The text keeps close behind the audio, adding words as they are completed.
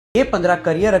ये 15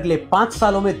 करियर अगले 5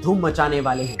 सालों में धूम मचाने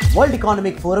वाले हैं। वर्ल्ड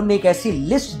इकोनॉमिक फोरम ने एक ऐसी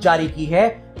लिस्ट जारी की है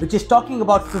which is talking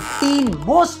about 15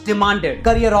 most demanded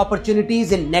career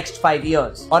opportunities in next 5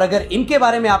 years. और अगर इनके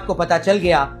बारे में आपको पता चल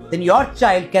गया, then your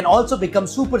child can also become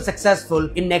super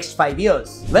successful in next 5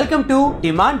 years. Welcome to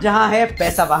Demand जहां है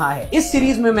पैसा वहां है। इस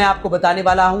सीरीज में मैं आपको बताने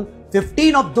वाला हूं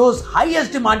 15 of those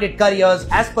highest demanded careers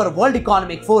as per World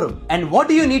Economic Forum. And what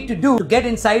do you need to do to get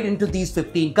inside into these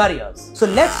 15 careers? So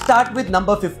let's start with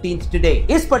number 15 today.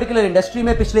 इस particular industry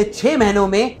में पिछले 6 महीनों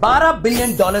में $12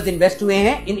 billion invest हुए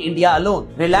हैं in India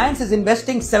alone. Reliance is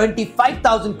investing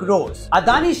 75,000 crores.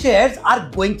 Adani shares are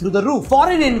going through the roof.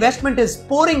 Foreign investment is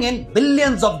pouring in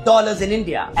billions of dollars in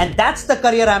India. And that's the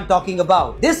career I'm talking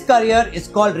about. This career is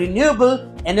called Renewable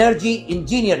Energy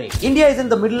Engineering. India is in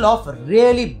the middle of a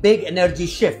really big energy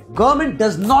shift. Government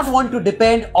does not want to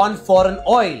depend on foreign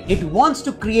oil. It wants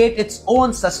to create its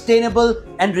own sustainable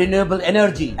and renewable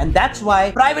energy. And that's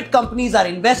why private companies are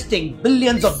investing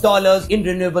billions of dollars in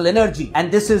renewable energy.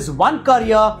 And this is one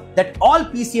career that all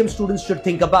PCM students should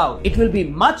think about. It will be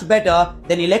much better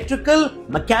than electrical,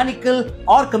 mechanical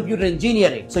or computer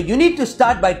engineering. So you need to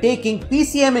start by taking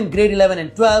PCM in grade 11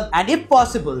 and 12, and if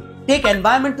possible, take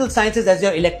environmental sciences as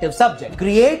your elective subject.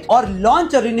 Create or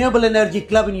launch a renewable energy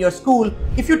club in your school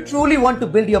if you truly want to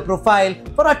build your profile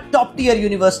for a top tier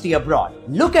university abroad.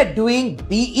 Look at doing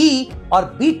BE or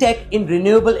BTech in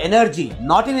renewable energy,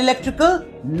 not in electrical,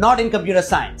 not in computer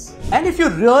science. And if you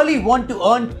really want to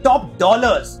earn top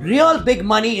dollars, real big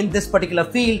money in this particular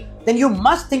field, then you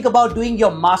must think about doing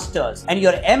your masters, and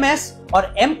your MS or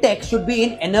MTech should be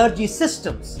in energy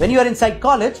systems. When you are inside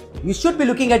college, you should be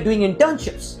looking at doing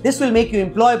internships. This will make you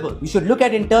employable. You should look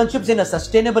at internships in a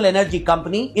sustainable energy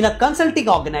company, in a consulting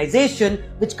organization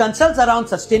which consults around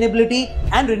sustainability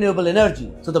and renewable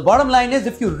energy. So the bottom line is,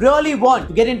 if you really want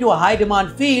to get into a high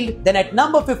demand field, then at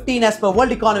number 15 as per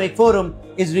World Economic Forum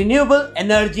is Renewable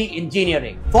Energy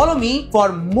Engineering. Follow me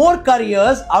for more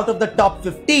careers out of the top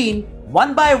 15,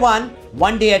 one by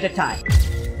one day at a time.